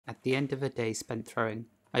At the end of a day spent throwing,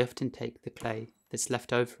 I often take the clay that's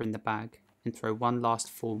left over in the bag and throw one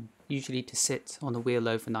last form, usually to sit on the wheel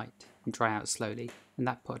overnight and dry out slowly, and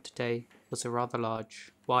that pot today was a rather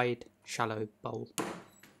large, wide, shallow bowl.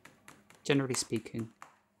 Generally speaking,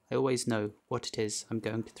 I always know what it is I'm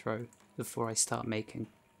going to throw before I start making.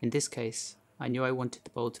 In this case, I knew I wanted the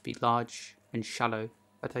bowl to be large and shallow,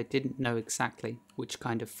 but I didn't know exactly which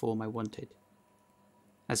kind of form I wanted.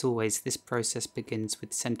 As always, this process begins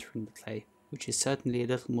with centering the clay, which is certainly a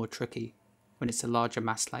little more tricky when it's a larger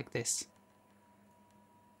mass like this.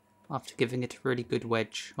 After giving it a really good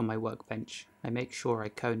wedge on my workbench, I make sure I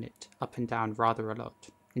cone it up and down rather a lot,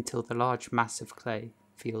 until the large mass of clay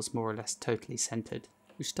feels more or less totally centered,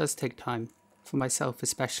 which does take time, for myself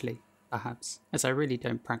especially, perhaps, as I really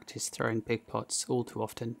don't practice throwing big pots all too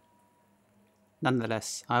often.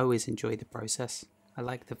 Nonetheless, I always enjoy the process. I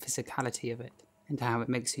like the physicality of it, and how it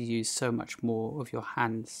makes you use so much more of your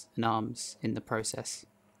hands and arms in the process,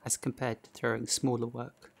 as compared to throwing smaller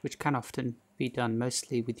work, which can often be done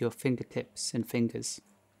mostly with your fingertips and fingers.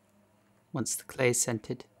 Once the clay is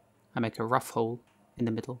centered, I make a rough hole in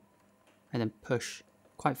the middle, and then push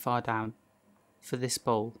quite far down. For this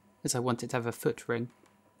bowl, as I want it to have a foot ring,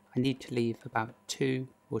 I need to leave about 2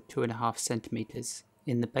 or 2.5 centimeters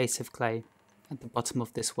in the base of clay at the bottom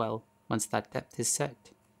of this well. Once that depth is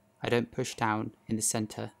set, I don't push down in the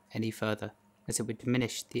center any further, as it would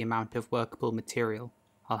diminish the amount of workable material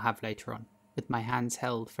I'll have later on. With my hands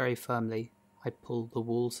held very firmly, I pull the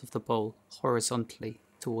walls of the bowl horizontally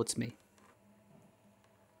towards me.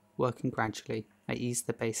 Working gradually, I ease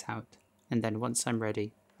the base out, and then once I'm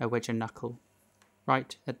ready, I wedge a knuckle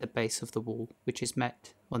right at the base of the wall, which is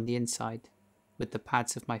met on the inside with the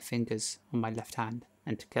pads of my fingers on my left hand,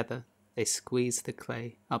 and together they squeeze the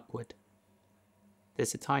clay upward.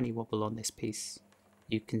 There's a tiny wobble on this piece.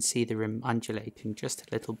 You can see the rim undulating just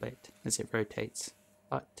a little bit as it rotates,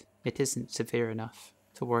 but it isn't severe enough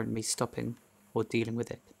to warrant me stopping or dealing with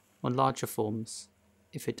it. On larger forms,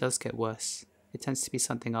 if it does get worse, it tends to be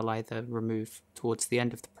something I'll either remove towards the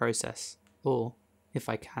end of the process, or, if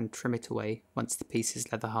I can, trim it away once the piece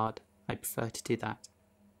is leather hard. I prefer to do that.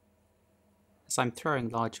 As I'm throwing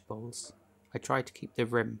larger bowls, I try to keep the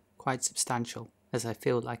rim quite substantial, as I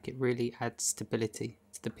feel like it really adds stability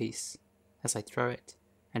to the piece as I throw it,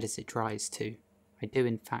 and as it dries too. I do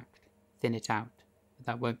in fact thin it out, but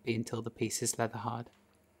that won't be until the piece is leather hard.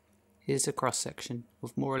 Here's a cross section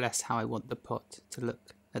of more or less how I want the pot to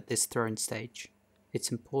look at this thrown stage.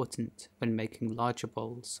 It's important when making larger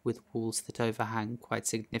bowls with walls that overhang quite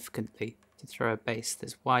significantly to throw a base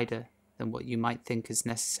that's wider than what you might think is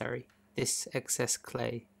necessary. This excess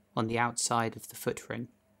clay on the outside of the foot ring,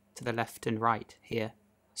 to the left and right here,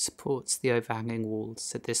 supports the overhanging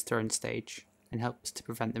walls at this thrown stage and helps to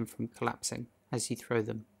prevent them from collapsing as you throw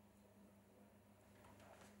them.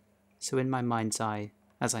 So in my mind's eye,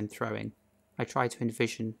 as I'm throwing, I try to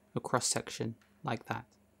envision a cross-section like that.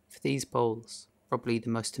 For these bowls, probably the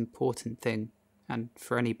most important thing, and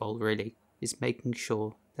for any bowl really, is making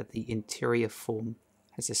sure that the interior form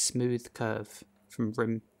has a smooth curve from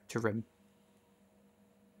rim to rim.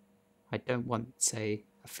 I don't want, say,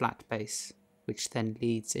 a flat base, which then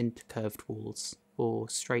leads into curved walls, or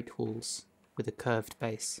straight walls with a curved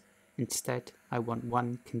base. Instead, I want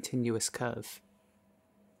one continuous curve.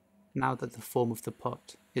 Now that the form of the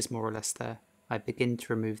pot is more or less there, I begin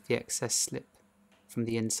to remove the excess slip from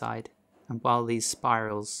the inside, and while these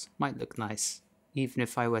spirals might look nice, even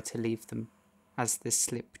if I were to leave them, as this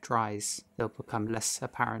slip dries, they'll become less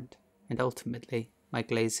apparent, and ultimately my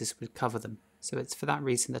glazes would cover them. So it's for that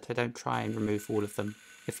reason that I don't try and remove all of them.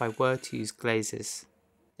 If I were to use glazes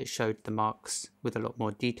that showed the marks with a lot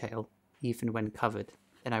more detail, even when covered,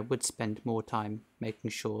 then I would spend more time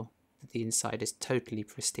making sure that the inside is totally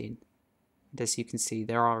pristine. And as you can see,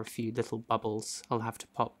 there are a few little bubbles I'll have to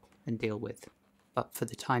pop and deal with. But for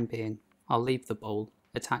the time being, I'll leave the bowl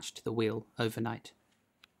attached to the wheel overnight.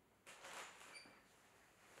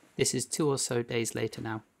 This is 2 or so days later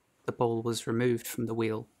now. The bowl was removed from the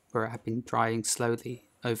wheel where it had been drying slowly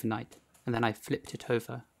overnight, and then I flipped it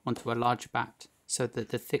over onto a large bat so that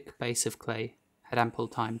the thick base of clay had ample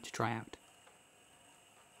time to dry out.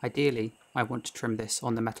 Ideally, I want to trim this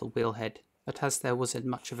on the metal wheel head, but as there wasn't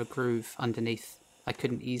much of a groove underneath, I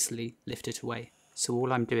couldn't easily lift it away. So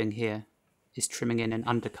all I'm doing here is trimming in an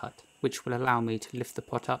undercut, which will allow me to lift the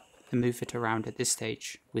pot up and move it around at this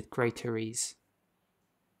stage with greater ease.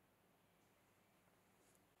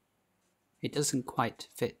 It doesn't quite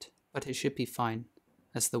fit, but it should be fine,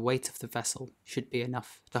 as the weight of the vessel should be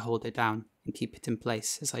enough to hold it down and keep it in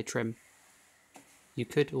place as I trim. You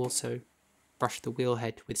could also brush the wheel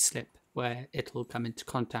head with slip, where it'll come into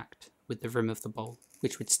contact with the rim of the bowl,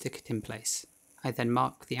 which would stick it in place. I then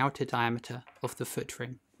mark the outer diameter of the foot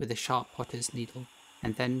ring with a sharp potter's needle,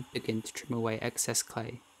 and then begin to trim away excess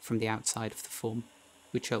clay from the outside of the form,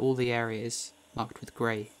 which are all the areas marked with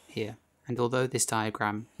grey here. And although this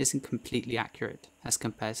diagram isn't completely accurate as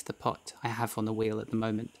compared to the pot I have on the wheel at the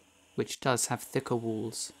moment, which does have thicker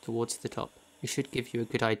walls towards the top, it should give you a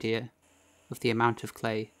good idea of the amount of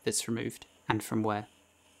clay that's removed and from where.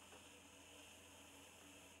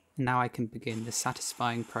 And now I can begin the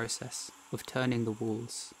satisfying process of turning the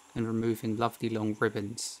walls and removing lovely long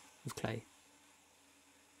ribbons of clay.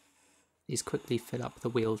 These quickly fill up the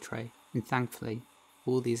wheel tray, and thankfully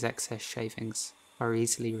all these excess shavings are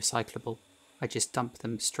easily recyclable. I just dump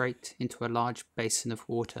them straight into a large basin of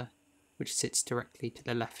water which sits directly to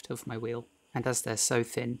the left of my wheel, and as they're so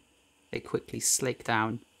thin, they quickly slake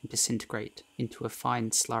down and disintegrate into a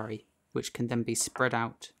fine slurry, which can then be spread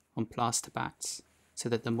out on plaster bats so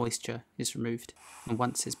that the moisture is removed, and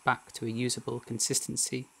once it's back to a usable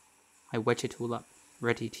consistency, I wedge it all up,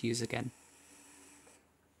 ready to use again.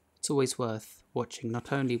 It's always worth watching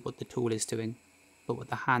not only what the tool is doing, but what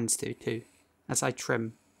the hands do too. As I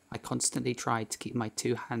trim, I constantly try to keep my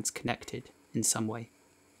two hands connected in some way.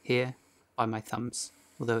 Here, by my thumbs,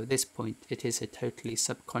 although at this point it is a totally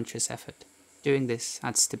subconscious effort. Doing this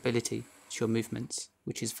adds stability to your movements,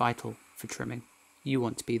 which is vital for trimming. You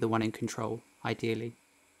want to be the one in control, ideally.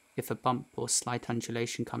 If a bump or slight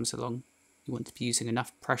undulation comes along, you want to be using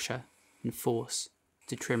enough pressure and force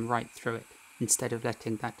to trim right through it, instead of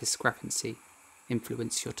letting that discrepancy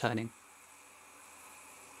influence your turning.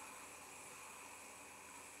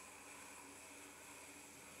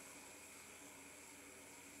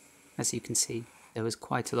 As you can see, there was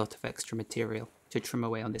quite a lot of extra material to trim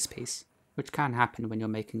away on this piece, which can happen when you're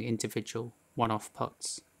making individual one-off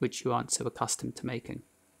pots, which you aren't so accustomed to making.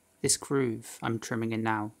 This groove I'm trimming in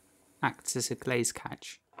now acts as a glaze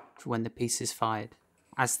catch for when the piece is fired.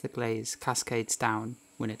 As the glaze cascades down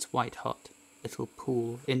when it's white hot, it'll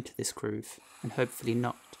pool into this groove and hopefully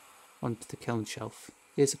not onto the kiln shelf.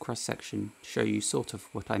 Here's a cross-section to show you sort of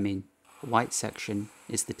what I mean. The white section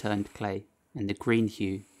is the turned clay, and the green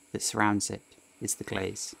hue that surrounds it is the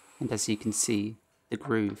glaze. And as you can see, the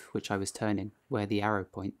groove which I was turning, where the arrow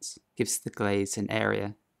points, gives the glaze an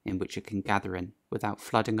area in which it can gather in without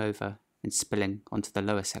flooding over and spilling onto the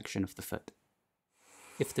lower section of the foot.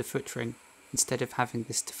 If the foot ring, instead of having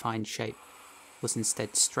this defined shape, was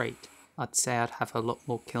instead straight, I'd say I'd have a lot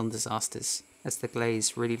more kiln disasters, as the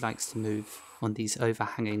glaze really likes to move on these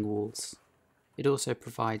overhanging walls. It also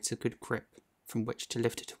provides a good grip from which to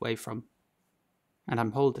lift it away from, and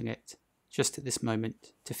I'm holding it just at this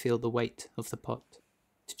moment to feel the weight of the pot,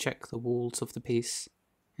 to check the walls of the piece,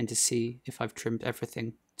 and to see if I've trimmed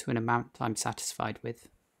everything to an amount I'm satisfied with.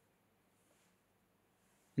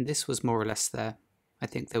 And this was more or less there. I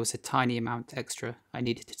think there was a tiny amount extra I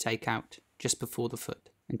needed to take out just before the foot,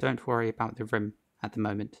 and don't worry about the rim at the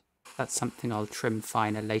moment. That's something I'll trim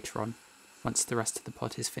finer later on, once the rest of the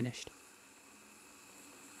pot is finished.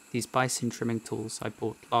 These Bison trimming tools I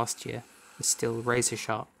bought last year are still razor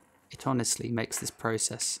sharp. It honestly makes this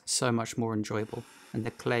process so much more enjoyable, and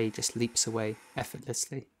the clay just leaps away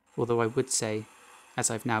effortlessly. Although I would say, as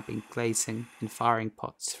I've now been glazing and firing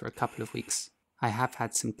pots for a couple of weeks, I have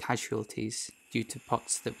had some casualties due to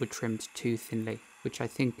pots that were trimmed too thinly, which I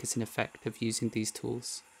think is an effect of using these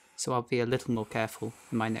tools, so I'll be a little more careful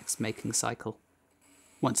in my next making cycle.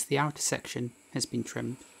 Once the outer section has been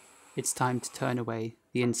trimmed, it's time to turn away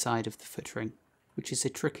the inside of the foot ring, which is a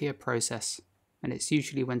trickier process, and it's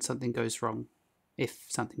usually when something goes wrong, if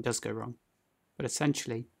something does go wrong. But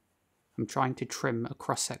essentially, I'm trying to trim a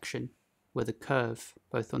cross-section where the curve,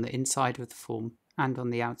 both on the inside of the form and on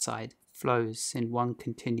the outside, flows in one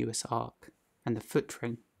continuous arc, and the foot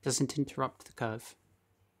ring doesn't interrupt the curve.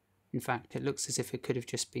 In fact, it looks as if it could have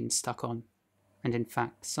just been stuck on, and in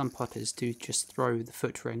fact, some potters do just throw the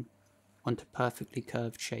foot ring onto perfectly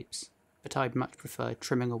curved shapes, but I'd much prefer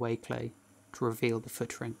trimming away clay to reveal the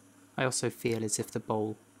foot ring. I also feel as if the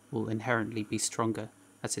bowl will inherently be stronger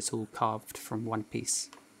as it's all carved from one piece.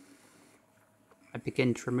 I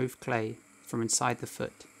begin to remove clay from inside the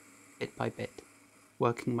foot, bit by bit,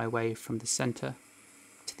 working my way from the centre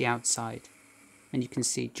to the outside, and you can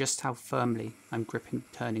see just how firmly I'm gripping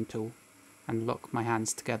the turning tool and lock my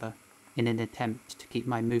hands together in an attempt to keep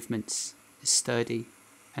my movements as sturdy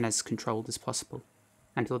and as controlled as possible.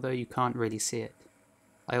 And although you can't really see it,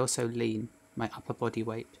 I also lean my upper body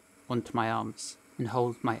weight onto my arms and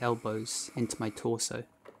hold my elbows into my torso.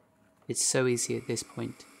 It's so easy at this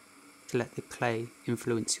point to let the clay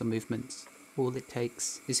influence your movements. All it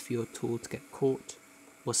takes is for your tool to get caught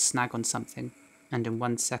or snag on something, and in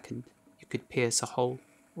 1 second you could pierce a hole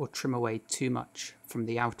or trim away too much from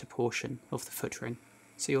the outer portion of the foot ring.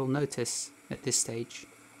 So you'll notice at this stage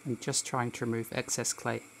I'm just trying to remove excess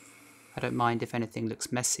clay. I don't mind if anything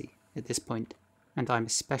looks messy at this point, and I'm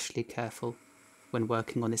especially careful when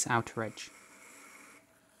working on this outer edge.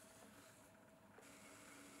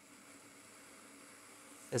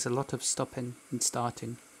 There's a lot of stopping and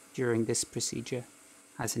starting during this procedure,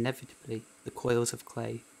 as inevitably the coils of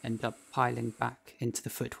clay end up piling back into the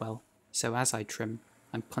footwell, so as I trim,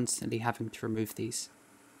 I'm constantly having to remove these.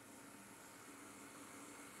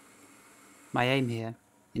 My aim here,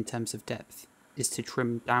 in terms of depth, is to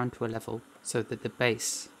trim down to a level so that the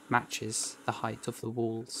base matches the height of the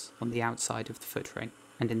walls on the outside of the foot ring,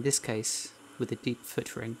 and in this case, with a deep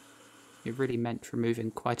foot ring, it really meant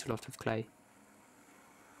removing quite a lot of clay.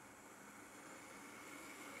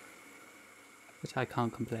 But I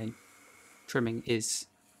can't complain. Trimming is,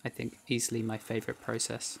 I think, easily my favourite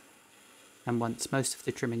process. And once most of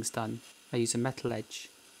the trimming's done, I use a metal edge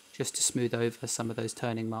just to smooth over some of those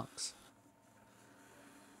turning marks.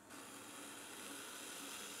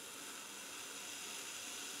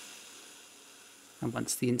 And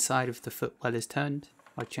once the inside of the footwell is turned,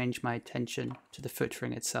 I change my attention to the foot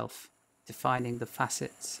ring itself, defining the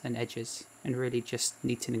facets and edges, and really just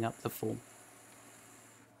neatening up the form.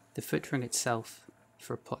 The foot ring itself,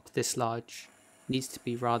 for a pot this large, needs to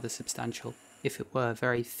be rather substantial. If it were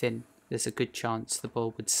very thin, there's a good chance the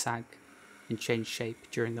bowl would sag and change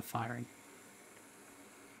shape during the firing.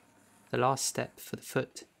 The last step for the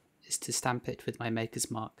foot is to stamp it with my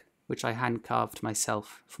maker's mark, which I hand carved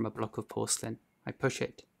myself from a block of porcelain. I push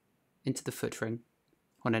it into the foot ring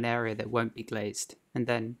on an area that won't be glazed, and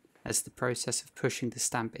then, as the process of pushing the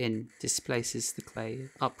stamp in displaces the clay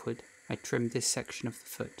upward, I trim this section of the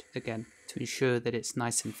foot again to ensure that it's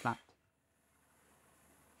nice and flat.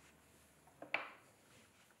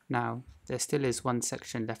 Now, there still is one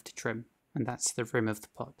section left to trim, and that's the rim of the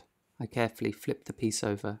pot. I carefully flip the piece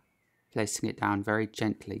over, placing it down very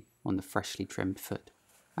gently on the freshly trimmed foot.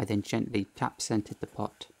 I then gently tap-centered the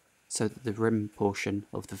pot so that the rim portion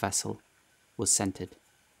of the vessel was centered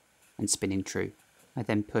and spinning true. I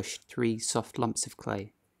then pushed 3 soft lumps of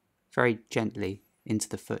clay very gently into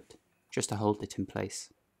the foot, just to hold it in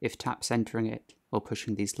place. If tap-centering it or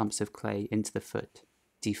pushing these lumps of clay into the foot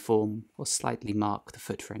deform or slightly mark the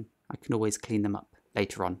foot ring, I can always clean them up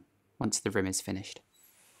later on, once the rim is finished.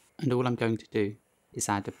 And all I'm going to do is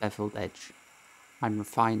add a beveled edge. I'm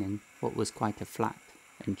refining what was quite a flat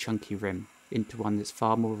and chunky rim into one that's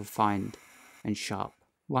far more refined and sharp,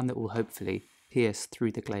 one that will hopefully pierce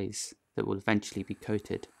through the glaze that will eventually be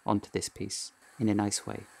coated onto this piece in a nice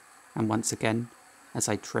way. And once again, as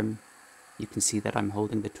I trim, you can see that I'm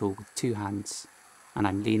holding the tool with 2 hands, and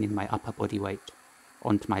I'm leaning my upper body weight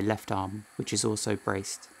onto my left arm, which is also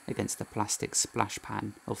braced against the plastic splash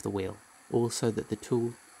pan of the wheel, also that the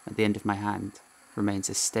tool at the end of my hand remains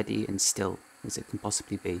as steady and still as it can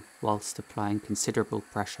possibly be, whilst applying considerable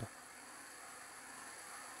pressure.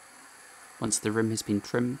 Once the rim has been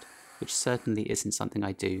trimmed, which certainly isn't something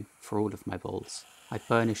I do for all of my bowls, I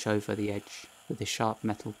burnish over the edge with a sharp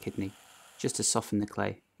metal kidney, just to soften the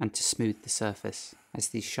clay and to smooth the surface, as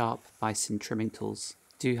these sharp Bison trimming tools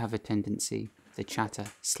do have a tendency to chatter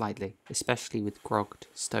slightly, especially with grogged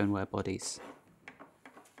stoneware bodies.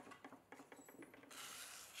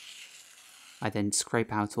 I then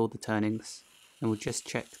scrape out all the turnings and will just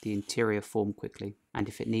check the interior form quickly, and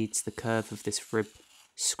if it needs the curve of this rib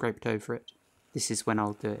scraped over it, this is when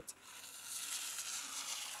I'll do it.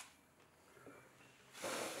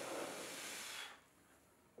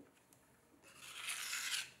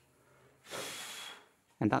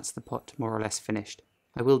 And that's the pot more or less finished.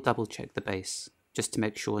 I will double check the base, just to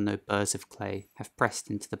make sure no burrs of clay have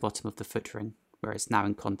pressed into the bottom of the foot ring, where it's now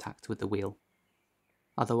in contact with the wheel.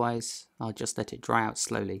 Otherwise, I'll just let it dry out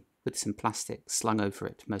slowly, with some plastic slung over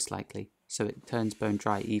it most likely, so it turns bone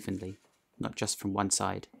dry evenly, not just from one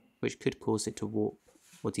side, which could cause it to warp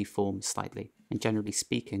or deform slightly. And generally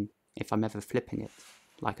speaking, if I'm ever flipping it,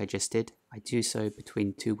 like I just did, I do so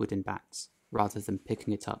between 2 wooden bats, rather than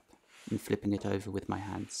picking it up and flipping it over with my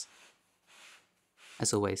hands.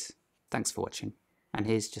 As always, thanks for watching, and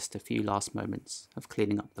here's just a few last moments of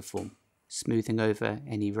cleaning up the form, smoothing over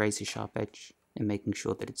any razor sharp edge and making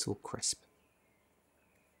sure that it's all crisp.